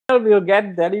will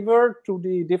get delivered to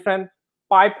the different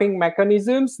piping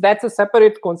mechanisms. That's a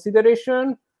separate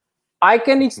consideration. I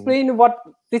can explain what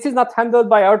this is not handled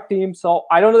by our team, so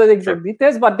I don't know the exact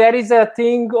details, but there is a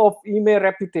thing of email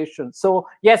reputation. So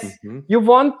yes, you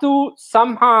want to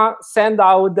somehow send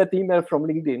out that email from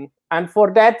LinkedIn, and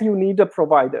for that you need a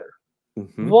provider.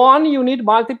 One, you need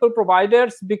multiple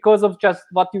providers because of just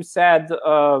what you said,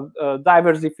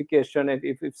 diversification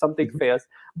if something fails.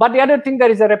 But the other thing, there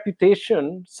is a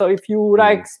reputation. So if you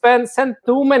send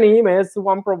too many emails to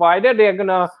one provider, they're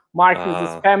gonna mark you as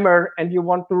a spammer, and you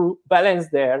want to balance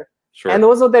there. And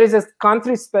also there is a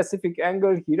country-specific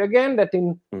angle here again, that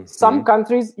in some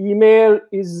countries email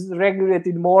is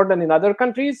regulated more than in other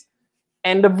countries,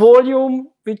 and the volume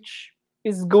which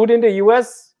is good in the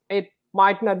US, it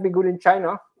might not be good in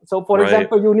China. So for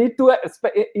example, you need to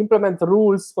implement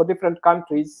rules for different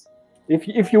countries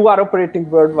if you are operating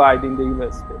worldwide in the email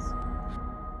space.